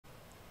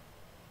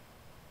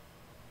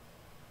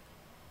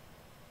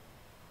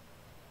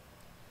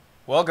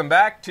Welcome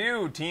back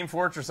to Team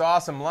Fortress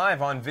Awesome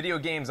Live on Video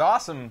Games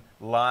Awesome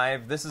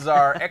Live. This is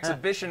our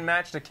exhibition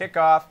match to kick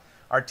off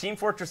our Team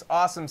Fortress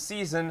Awesome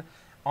season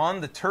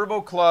on the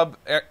Turbo Club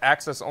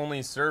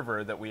access-only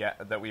server that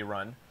we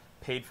run,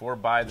 paid for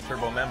by the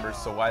Turbo members.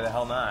 So why the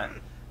hell not?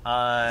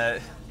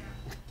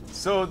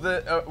 So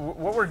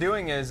what we're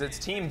doing is it's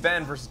Team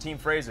Ben versus Team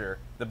Fraser.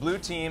 The blue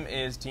team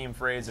is Team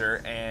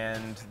Fraser,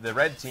 and the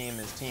red team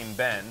is Team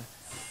Ben.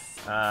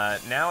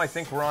 Now I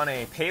think we're on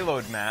a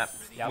payload map.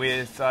 Yep.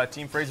 With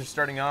Team Fraser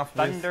starting off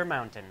with Thunder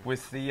Mountain.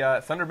 With the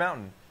Thunder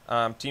Mountain.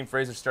 Team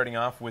Fraser starting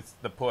off with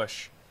the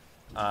push.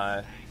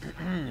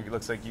 It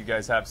looks like you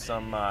guys have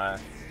some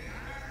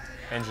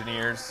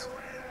engineers.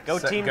 Go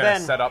Team Ben.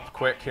 Set up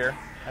quick here.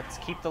 Let's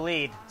keep the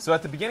lead. So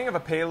at the beginning of a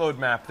payload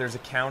map, there's a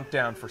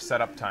countdown for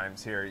setup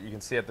times here. You can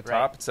see at the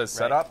top it says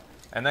setup,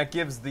 and that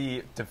gives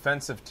the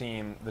defensive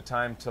team the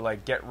time to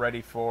get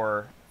ready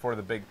for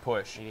the big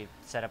push. Maybe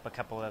set up a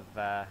couple of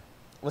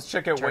let's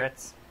check out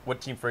turrets. What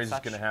Team Fraser's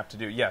going to have to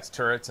do. Yes,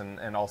 turrets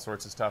and all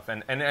sorts of stuff.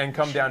 And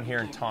come down here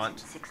and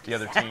taunt the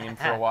other team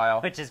for a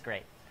while. Which is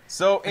great.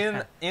 So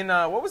in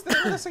what was the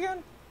name of this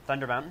again?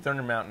 Thunder Mountain.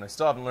 Thunder Mountain. I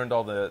still haven't learned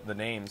all the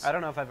names. I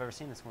don't know if I've ever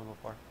seen this one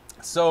before.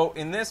 So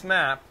in this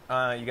map,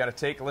 you got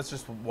to let's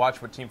just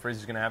watch what Team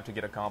Fraser's going to have to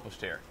get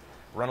accomplished here.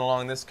 Run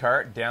along this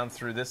cart, down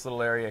through this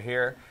little area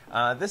here.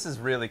 This is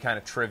really kind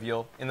of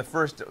trivial. In the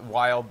first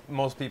while,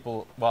 most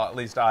people, well, at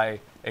least I,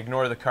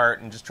 ignore the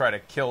cart and just try to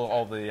kill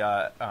all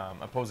the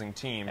opposing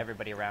team.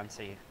 Everybody around,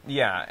 so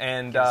you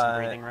and give some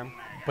breathing room.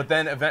 But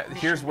then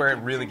here's where it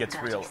really gets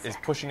real, is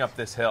pushing up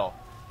this hill.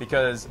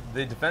 Because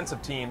the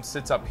defensive team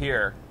sits up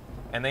here,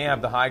 and they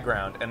have the high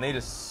ground, and they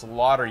just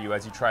slaughter you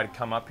as you try to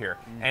come up here.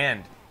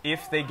 And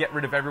if they get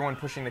rid of everyone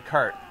pushing the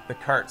cart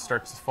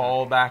starts to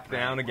fall back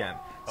down again.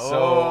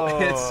 So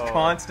it's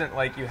constant,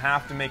 you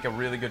have to make a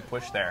really good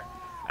push there.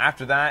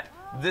 After that,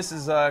 this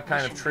is a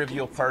kind of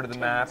trivial part of the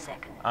map.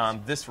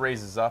 This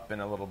raises up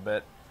in a little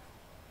bit.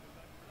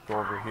 Go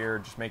over here,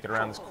 just make it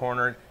around this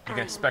corner. You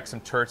can expect some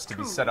turrets to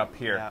be set up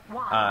here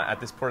at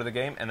this part of the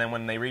game. And then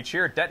when they reach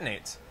here, it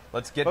detonates.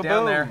 Let's get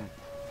down there.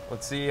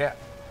 Let's see.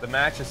 The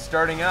match is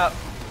starting up.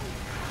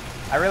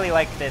 I really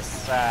like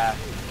this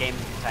game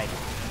type.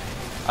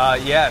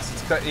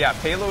 Yes,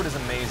 payload is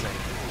amazing.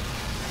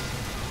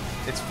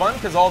 It's fun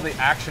because all the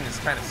action is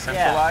kind of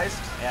centralized.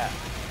 Yeah.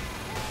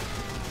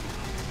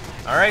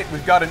 All right,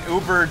 we've got an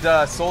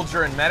Ubered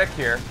soldier and medic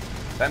here.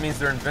 That means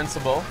they're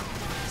invincible.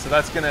 So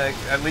that's gonna,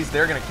 at least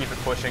they're gonna keep it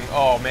pushing.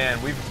 Oh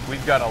man,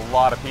 we've got a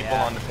lot of people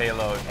on the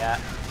payload. Yeah.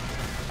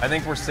 I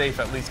think we're safe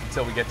at least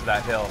until we get to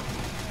that hill.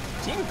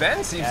 Team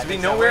Ben seems to be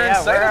nowhere in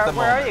sight at the moment.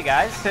 Where are you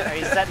guys? Are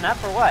you setting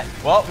up or what?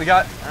 Well, we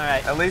got. All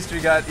right. At least we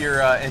got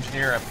your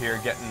engineer up here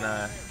getting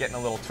a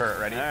little turret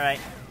ready. All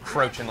right.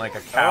 Crouching like a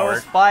coward. Oh,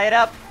 spy it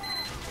up.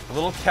 A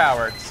little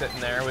coward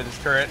sitting there with his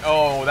turret.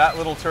 Oh, that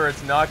little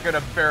turret's not going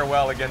to fare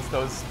well against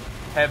those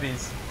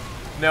heavies.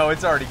 No,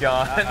 it's already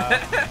gone.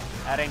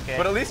 That ain't good.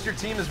 But at least your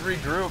team is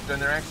regrouped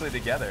and they're actually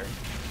together.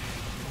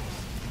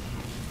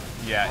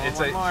 Yeah, it's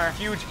a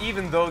huge,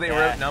 even though they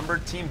were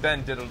outnumbered, Team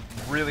Ben did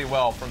really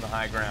well from the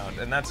high ground,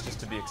 and that's just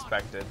to be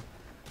expected.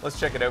 Let's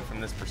check it out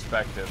from this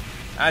perspective.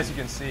 As you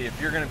can see, if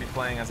you're going to be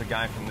playing as a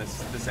guy from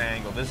this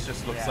angle, this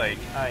just looks like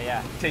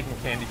taking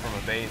candy from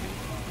a baby.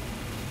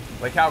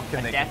 Like, how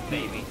can they death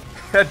baby.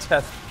 A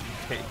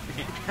death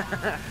baby.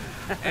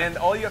 And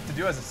all you have to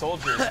do as a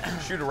soldier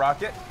is shoot a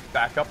rocket,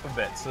 back up a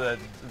bit, so that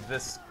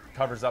this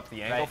covers up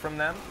the angle from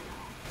them.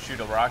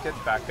 Shoot a rocket,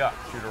 back up.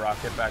 Shoot a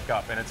rocket, back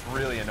up. And it's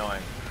really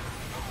annoying.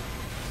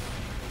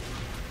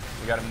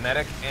 We got a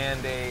medic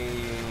and a...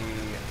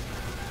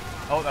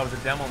 Oh, that was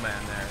a demo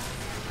man there.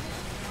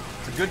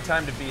 It's a good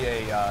time to be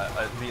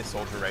a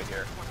soldier right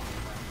here.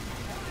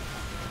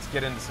 Let's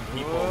get into some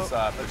people's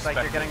perspectives. Looks like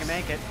you're going to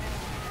make it.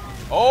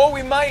 Oh,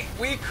 we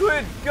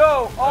could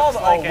go.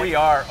 We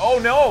are. Oh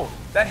no,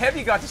 that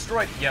heavy got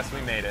destroyed. Yes,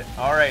 we made it.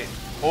 All right,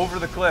 over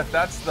the cliff.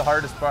 That's the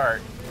hardest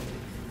part.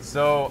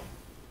 So,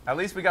 at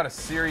least we got a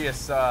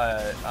serious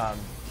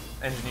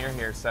engineer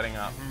here setting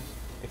up.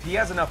 If he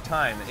has enough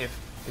time,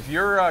 if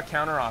your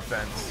counter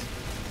offense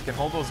can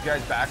hold those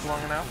guys back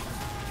long enough,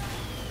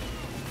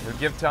 it would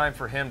give time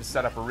for him to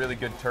set up a really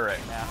good turret.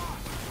 Yeah.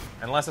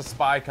 Unless a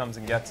spy comes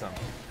and gets him.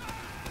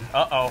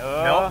 Uh-oh.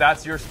 No,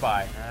 that's your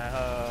spy.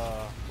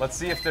 Let's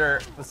see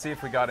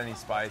if we got any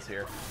spies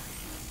here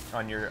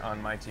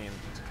on my team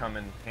to come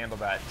and handle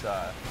that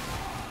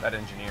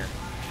engineer.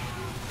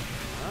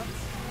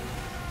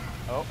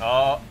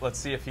 Let's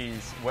see if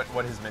he's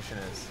what his mission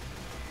is.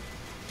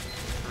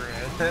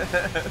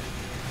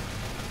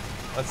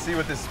 Let's see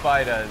what this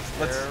spy does.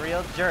 You're a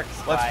real jerk,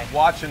 spy. Let's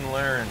watch and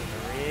learn.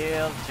 A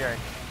real jerk.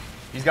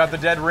 He's got the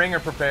dead ringer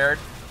prepared.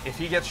 If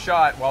he gets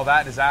shot while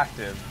that is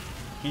active,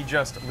 he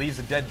just leaves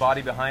a dead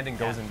body behind and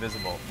goes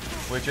invisible,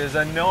 which is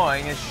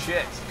annoying as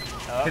shit.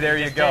 Oh, there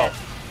you go.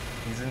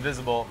 He's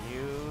invisible.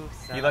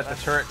 He let the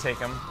turret take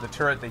him, the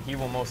turret that he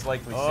will most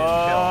likely soon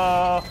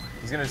kill.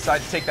 He's going to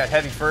decide to take that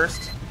heavy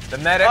first. The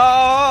medic.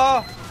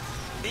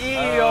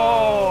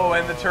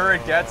 And the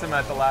turret gets him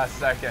at the last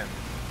second.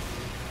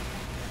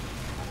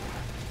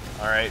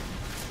 All right.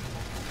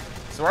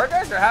 So our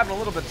guys are having a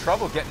little bit of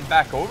trouble getting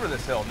back over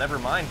this hill. Never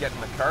mind getting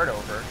the cart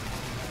over.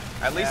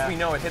 At least we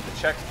know it hit the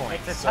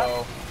checkpoint. It's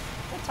a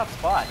tough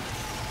spot.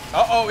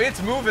 Uh-oh,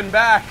 it's moving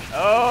back.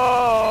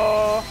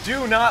 Oh!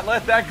 Do not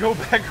let that go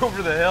back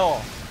over the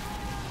hill.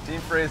 Team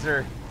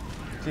Fraser,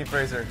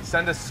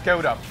 send a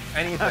scout up.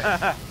 Anything.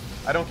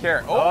 I don't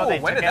care. Oh,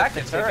 when did that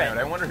get taken out?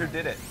 I wonder who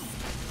did it.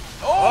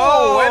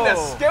 Oh, and the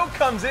scout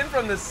comes in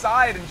from the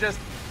side and just...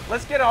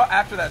 Let's get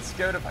after that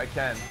scout if I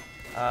can.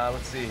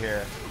 Let's see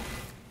here.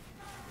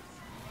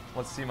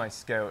 Let's see my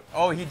scout.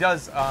 Oh, he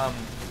does...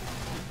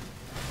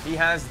 he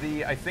has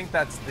the... I think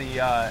that's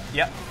the...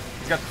 yep.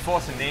 He's got the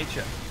force of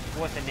nature.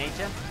 Force of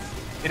nature?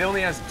 It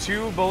only has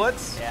 2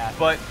 bullets,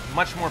 but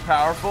much more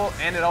powerful,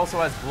 and it also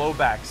has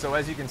blowback. So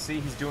as you can see,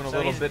 he's doing a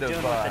little bit of...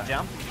 with the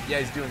jump? Yeah,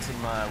 he's doing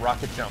some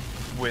rocket jump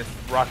with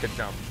rocket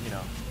jump, you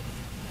know,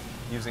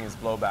 using his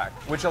blowback,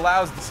 which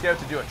allows the scout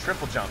to do a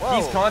triple jump. Whoa.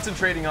 He's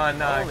concentrating on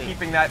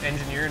keeping that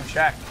engineer in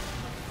check.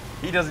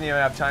 He doesn't even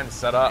have time to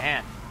set up.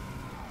 Man.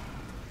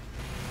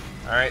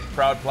 All right,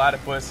 Proud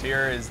Platypus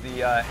here is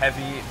the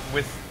heavy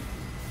with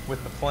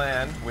the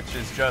plan, which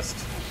is just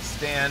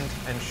stand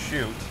and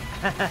shoot.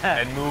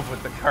 And move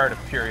with the cart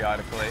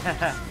periodically.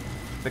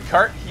 The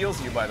cart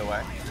heals you, by the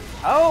way.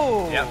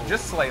 Oh! Yeah,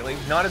 just slightly.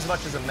 Not as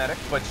much as a medic,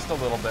 but just a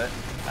little bit.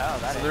 Oh,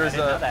 I didn't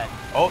know that.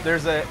 Oh,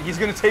 he's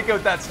going to take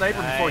out that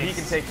sniper before he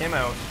can take him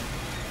out.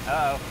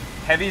 Uh-oh.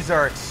 Heavies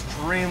are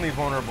extremely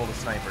vulnerable to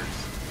snipers.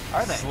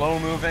 Are they? Slow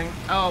moving.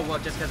 Oh, well,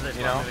 just because they're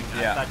slow moving.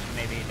 Yeah. I thought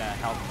maybe to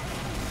help.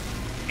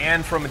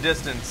 And from a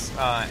distance,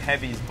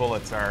 Heavy's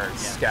bullets are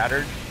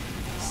scattered,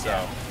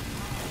 so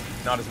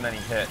not as many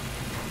hit.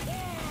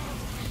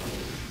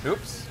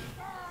 Oops.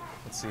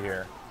 Let's see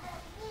here.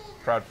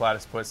 Proud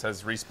Platypus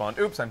has respawned.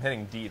 Oops, I'm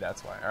hitting D,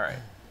 that's why. All right.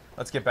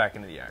 Let's get back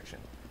into the action.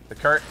 The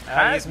cart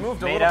has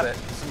moved a little bit.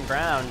 Some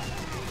ground.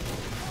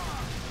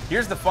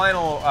 Here's the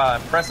final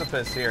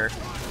precipice here.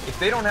 If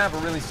they don't have a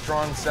really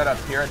strong setup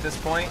here at this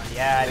point,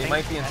 they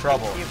might be in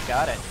trouble. You've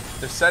got it.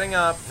 They're setting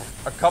up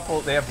a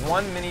couple. They have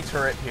 1 mini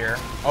turret here.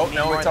 Oh,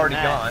 no, it's already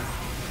gone.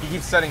 He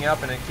keeps setting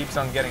up and it keeps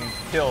on getting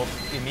killed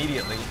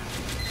immediately.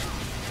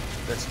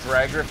 There's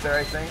Dragriff there,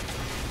 I think.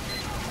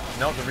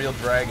 No, the real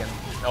dragon.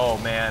 Oh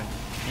man,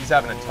 he's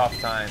having a tough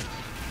time.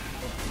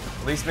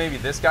 At least maybe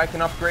this guy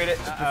can upgrade it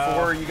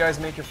before you guys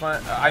make your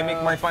I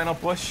make my final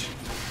push.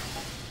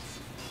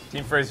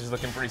 Team Fraser's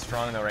looking pretty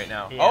strong though right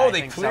now. Yeah,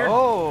 they've cleared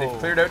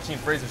out Team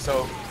Fraser,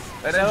 so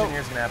that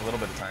engineer's gonna have a little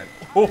bit of time.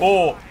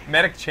 Oh,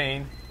 medic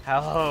chain.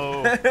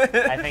 Oh,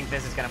 I think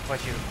this is gonna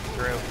push you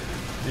through.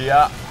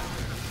 Yeah.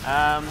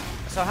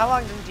 So how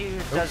long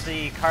does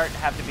the cart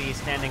have to be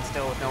standing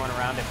still with no one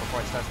around it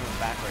before it starts moving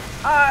backwards?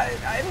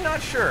 I'm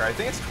not sure. I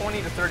think it's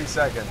 20 to 30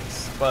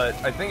 seconds, but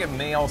I think it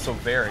may also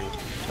vary.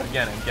 But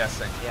again, I'm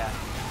guessing. Yeah.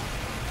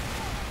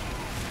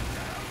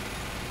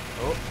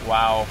 Oh,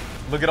 wow.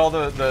 Look at all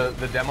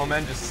the demo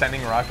men just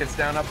sending rockets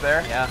down up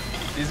there. Yeah.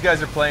 These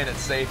guys are playing it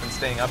safe and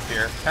staying up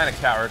here. Kind of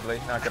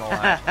cowardly, not gonna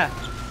lie.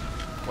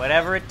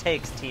 Whatever it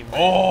takes, Team Red.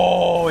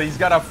 Oh, he's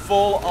got a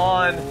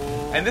full-on...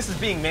 And this is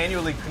being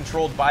manually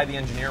controlled by the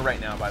engineer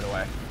right now, by the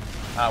way.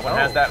 When it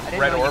has that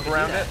red orb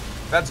around it.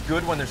 That's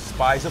good when there's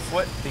spies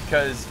afoot,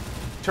 because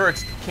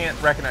turrets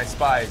can't recognize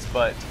spies,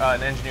 but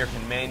an engineer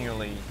can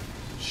manually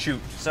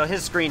shoot. So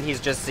his screen, he's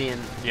just seeing...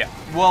 Yeah.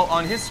 Well,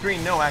 on his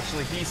screen, no,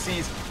 actually. He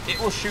sees... It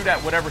will shoot at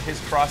whatever his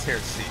crosshairs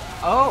see.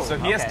 Oh, so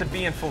he has to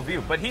be in full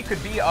view. But he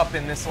could be up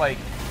in this, like,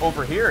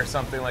 over here or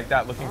something like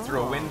that, looking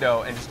through a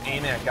window and just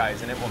aiming at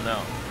guys, and it will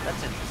know.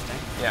 That's interesting.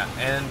 Yeah,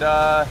 and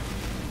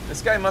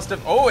this guy must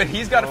have... Oh, and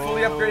he's got it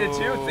fully upgraded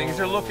too. Things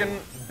are looking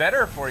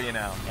better for you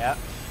now. Yeah.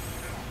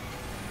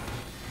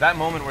 That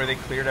moment where they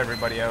cleared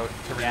everybody out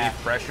to relieve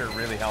pressure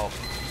really helped.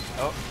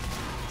 Oh,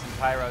 some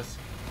pyros.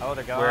 Oh,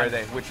 they're going. Where are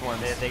they? Which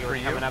ones? They were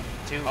coming up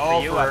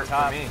for you for up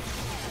top. For me.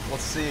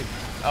 Let's see.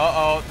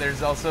 Uh-oh,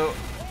 there's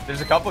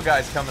a couple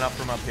guys coming up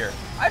from up here.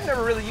 I've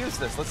never really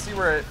used this. Let's see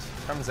where it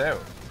comes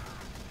out.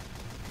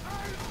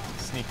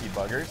 Sneaky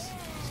buggers.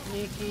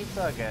 Sneaky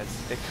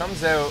buggers. It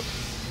comes out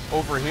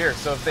over here.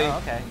 So if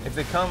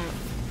they come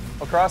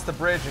across the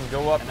bridge and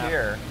go up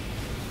here,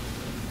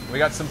 we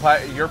got some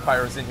your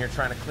pyros in here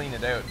trying to clean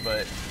it out,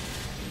 but...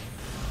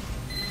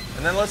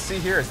 And then let's see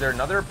here. Is there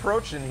another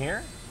approach in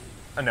here?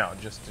 Oh, no,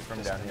 just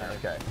from down here.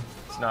 Okay.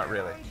 It's not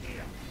really.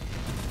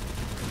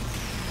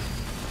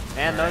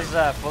 Man, those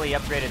fully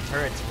upgraded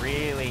turrets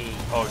really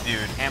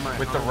hammer it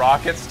with home. The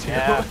rockets, too.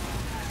 Yeah.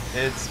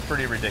 It's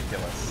pretty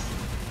ridiculous.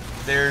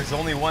 There's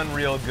only one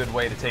real good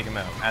way to take him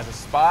out. As a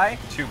spy,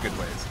 2 good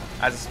ways.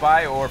 As a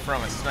spy or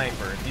from a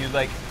sniper.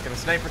 If a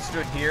sniper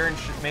stood here and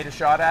made a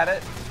shot at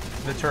it,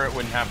 the turret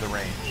wouldn't have the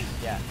range.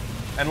 Yeah.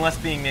 Unless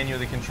being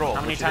manually controlled.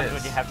 How many times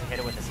would you have to hit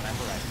it with a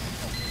sniper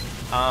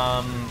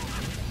rifle?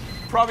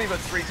 Probably about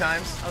 3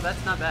 times. Oh,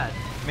 that's not bad.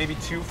 Maybe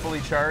 2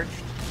 fully charged.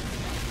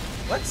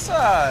 Let's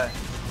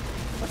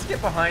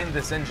get behind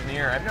this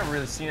engineer. I've never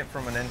really seen it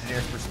from an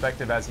engineer's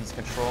perspective as he's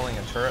controlling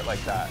a turret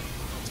like that.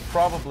 It's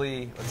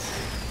probably, let's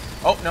see.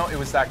 Oh, no, it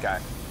was that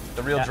guy.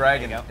 The real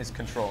dragon is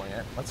controlling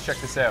it. Let's check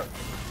this out.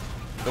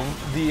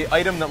 The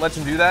item that lets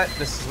him do that,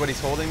 this is what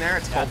he's holding there.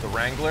 It's called the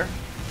Wrangler.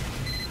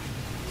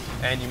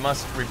 And you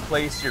must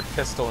replace your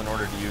pistol in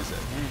order to use it.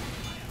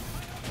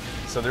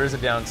 So there is a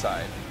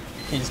downside.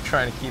 He's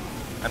trying to keep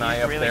an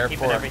eye up really there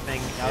keeping for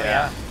everything. Oh,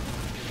 yeah.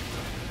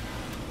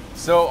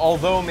 So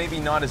although maybe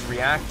not as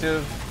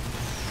reactive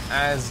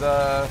as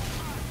a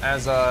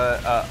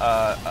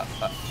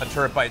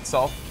turret by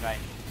itself, right?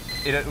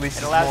 It at least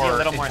it is allows more you a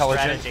little more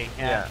intelligent. strategy.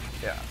 Yeah.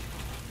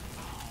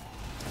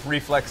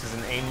 Reflexes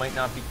and aim might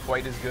not be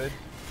quite as good.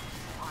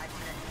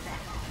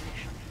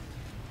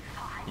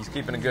 He's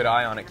keeping a good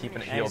eye on it,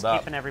 keeping it healed up.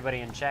 He's keeping everybody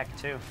in check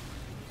too.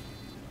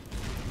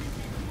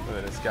 Look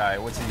at this guy.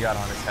 What's he got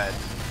on his head?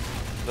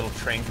 Little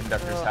train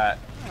conductor's hat.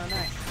 Oh,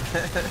 nice.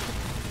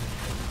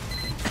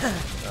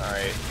 All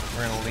right,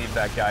 we're gonna leave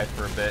that guy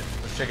for a bit.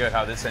 Let's check out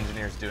how this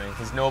engineer's doing.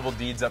 His noble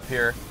deeds up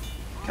here.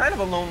 Kind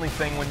of a lonely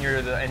thing when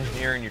you're the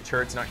engineer and your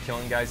turret's not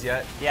killing guys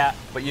yet. Yeah.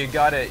 But you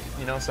gotta,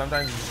 you know,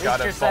 sometimes you just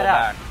gotta fall set up.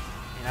 back.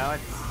 You know,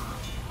 it's.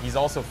 He's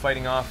also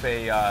fighting off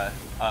a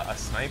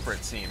sniper,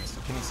 it seems.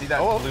 Can you see that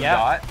blue yeah.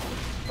 dot?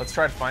 Let's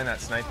try to find that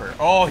sniper.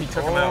 Oh, he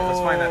took him out. Let's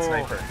find that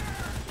sniper.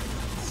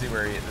 Let's see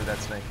where that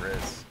sniper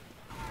is.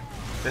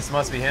 This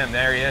must be him.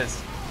 There he is.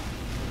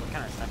 What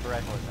kind of sniper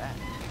rifle is that?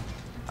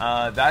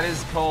 That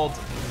is called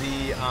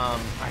the,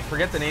 I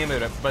forget the name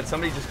of it, but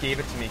somebody just gave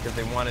it to me because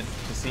they wanted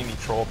to see me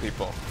troll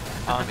people.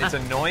 It's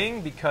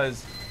annoying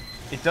because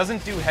it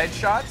doesn't do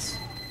headshots,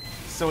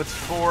 so it's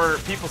for,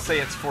 people say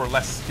it's for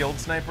less skilled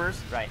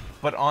snipers. Right.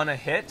 But on a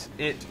hit,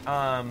 it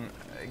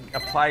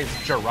applies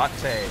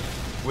Jarate,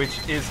 which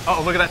is,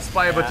 oh, look at that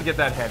spy about to get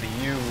that heavy,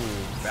 you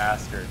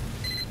bastard.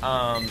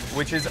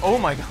 Which is, oh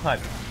my god,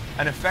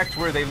 an effect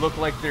where they look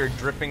like they're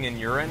dripping in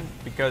urine,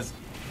 because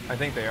I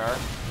think they are.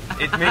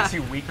 It makes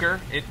you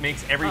weaker. It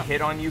makes every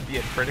hit on you be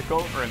a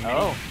critical or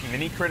a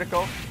mini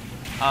critical.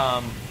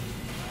 So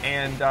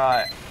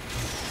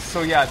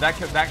yeah, that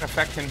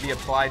effect can be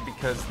applied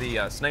because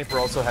the sniper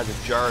also has a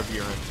jar of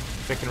urine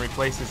that can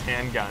replace his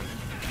handgun.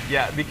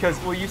 Yeah, because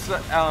well, you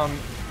saw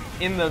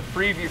in the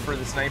preview for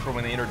the sniper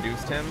when they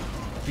introduced him,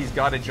 he's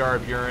got a jar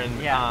of urine.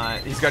 Yeah.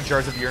 He's got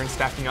jars of urine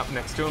stacking up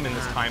next to him in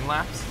this time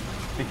lapse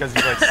because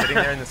he's like sitting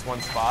there in this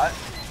one spot.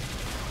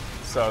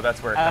 So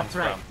that's where it comes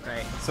from.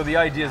 Right. So the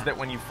idea is that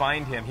when you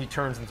find him, he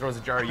turns and throws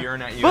a jar of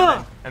urine at you,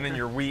 and then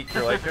you're weak.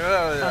 You're like,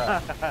 oh, yeah.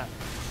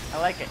 I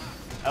like it.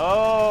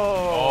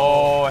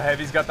 Oh. Oh,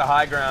 Heavy's got the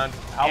high ground.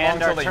 How long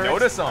until they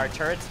notice him? Our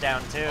turret's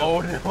down too.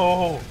 Oh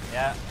no.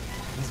 Yeah.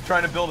 He's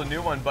trying to build a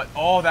new one, but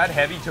oh, that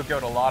Heavy took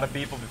out a lot of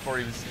people before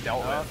he was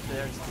dealt with.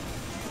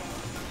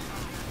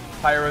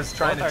 Pyro's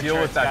trying to deal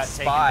with that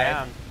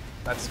spy.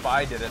 That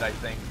spy did it, I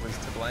think, was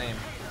to blame.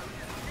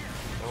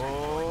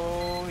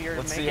 Oh, you're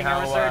Let's making see how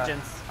a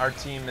resurgence. Our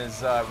team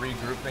is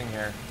regrouping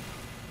here.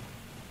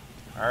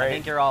 All right. I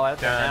think you're all out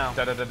there now.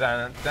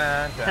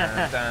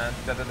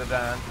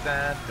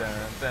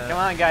 Come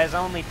on, guys.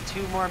 Only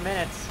 2 more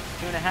minutes.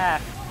 2.5.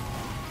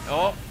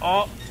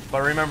 Oh.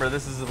 But remember,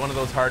 this is one of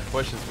those hard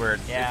pushes where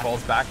it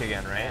falls back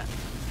again, right? Yeah.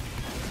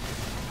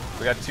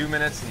 We got 2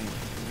 minutes and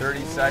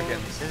 30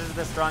 seconds. This is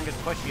the strongest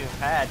push you've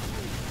had.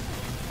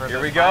 Here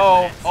we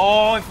go.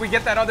 Oh, if we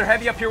get that other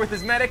Heavy up here with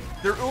his medic,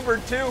 they're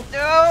Ubered too.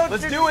 No,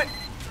 let's do it.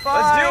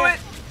 Let's do it.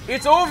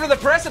 It's over the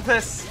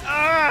precipice. No!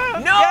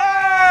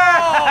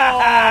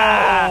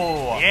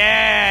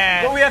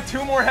 Yeah! But we have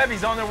 2 more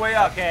Heavies on their way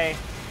up. Okay.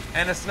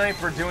 And a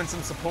sniper doing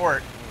some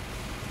support.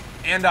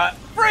 And a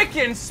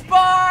freaking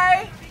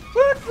spy!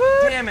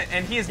 Damn it,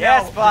 and he is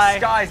now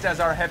disguised as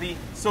our Heavy,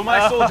 so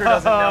my soldier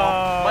doesn't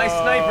know. My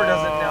sniper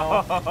doesn't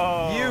know.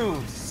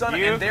 You son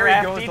of... And there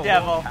he goes, the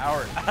lone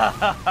coward.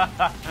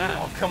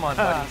 Oh, come on,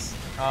 buddies.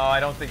 Oh, I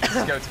don't think the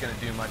scout's going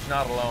to do much.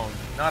 Not alone.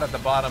 Not at the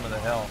bottom of the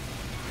hill.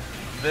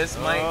 This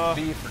might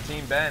be for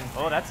Team Ben.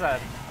 Oh, that's a...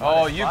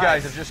 Oh, you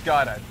guys have just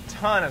got a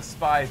ton of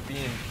spies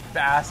being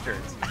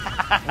bastards.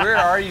 Where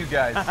are you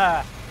guys?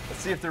 Let's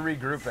see if they're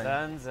regrouping.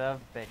 Sons of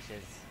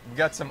bitches. We've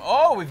got some...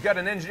 Oh, we've got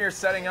an engineer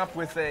setting up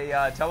with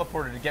a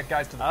teleporter to get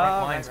guys to the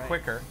front lines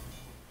quicker.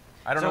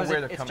 I don't know where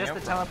they're coming out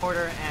It's just the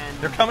teleporter and...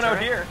 They're coming out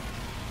here.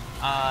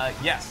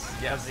 Yes.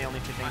 Those are the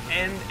only 2 things.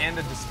 And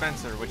a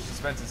dispenser, which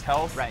dispenses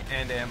health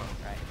and ammo.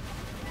 Right.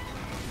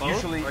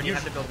 Both? Or do you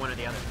have to build one or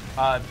the other?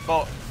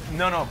 Both.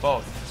 No,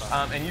 both.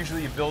 And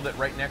usually you build it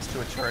right next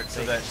to a turret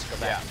so that...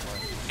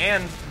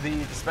 And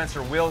the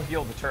dispenser will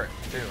heal the turret,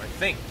 too, I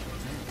think.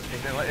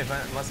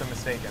 Unless I'm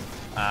mistaken.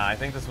 I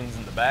think this one's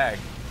in the bag.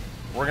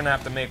 We're going to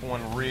have to make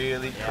one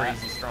really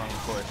crazy strong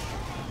push.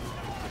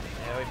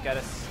 Yeah, we've got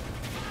our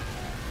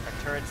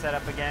turret set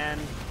up again.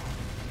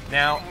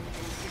 Now,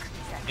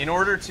 in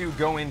order to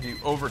go into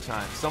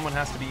overtime, someone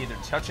has to be either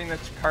touching the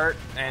cart,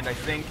 and I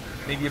think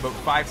maybe about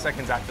 5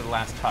 seconds after the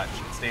last touch,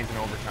 it stays in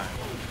overtime.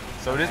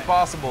 So it is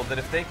possible that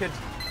if they could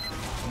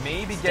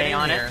maybe get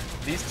in here,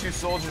 these 2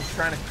 soldiers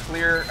trying to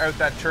clear out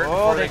that turret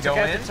before they go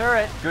in. The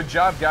turret. Good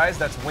job, guys.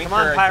 That's Winker,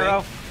 Come on, Pyro.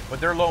 I think. But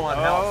they're low on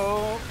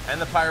health.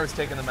 And the Pyro's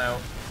taking them out.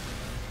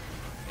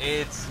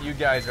 You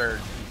guys are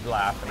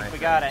laughing, I think. We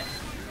got it. I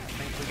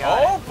think we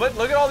got it. But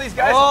look at all these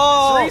guys.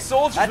 Oh, 3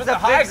 soldiers that's with the a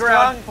high big,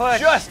 ground. strong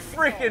push. Just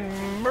freaking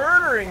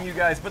murdering you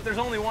guys. But there's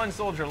only 1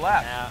 soldier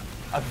left. Yeah.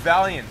 A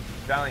valiant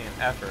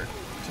effort.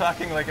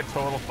 Talking like a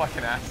total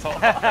fucking asshole.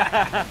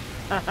 I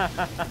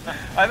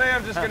think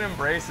I'm just going to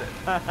embrace it.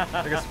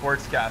 Like a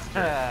sportscaster.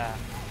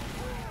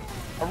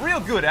 A real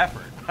good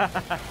effort.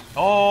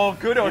 Oh,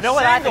 good. You know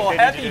what I think single. they need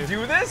to Heavy do?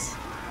 do this?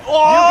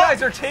 Oh! You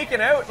guys are taken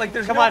out. Like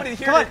there's nobody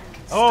here to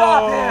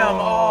stop him.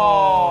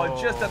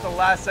 Oh, just at the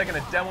last second,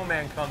 a demo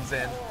man comes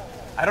in.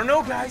 I don't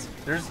know, guys.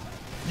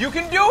 You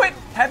can do it.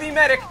 Heavy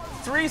medic,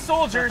 3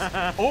 soldiers,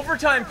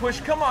 overtime push.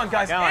 Come on,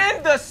 guys.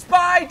 And the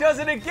spy does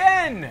it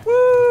again.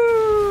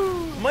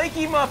 Woo!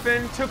 Mikey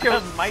Muffin took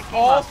out Mikey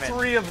all Muffin.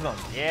 3 of them.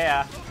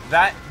 Yeah.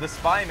 The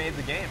spy made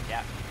the game.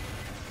 Yeah.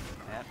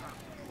 Yep.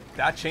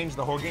 That changed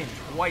the whole game.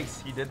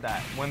 Twice he did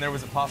that when there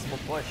was a possible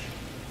push.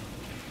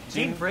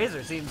 Team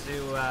Fraser seems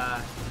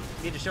to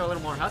need to show a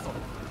little more hustle.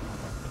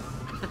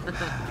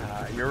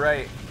 You're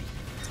right.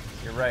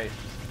 You're right.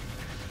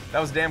 That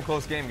was a damn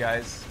close game,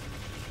 guys.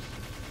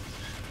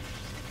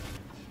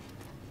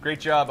 Great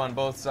job on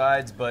both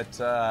sides, but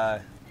a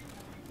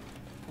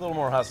little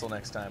more hustle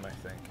next time, I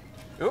think.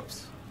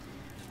 Oops.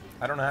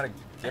 I don't know how to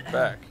get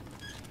back.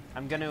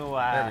 I'm going to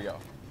there we go.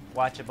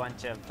 watch a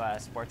bunch of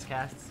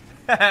sportscasts.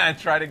 And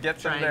try to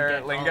get some of their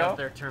Get lingo. all of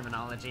their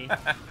terminology.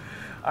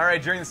 All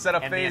right, during the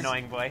setup And phase, the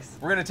annoying voice.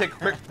 we're going to take a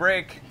quick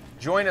break.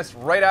 Join us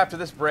right after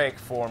this break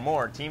for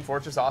more Team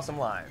Fortress Awesome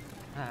Live.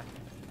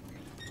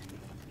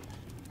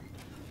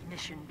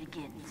 Mission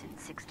begins in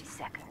 60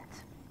 seconds.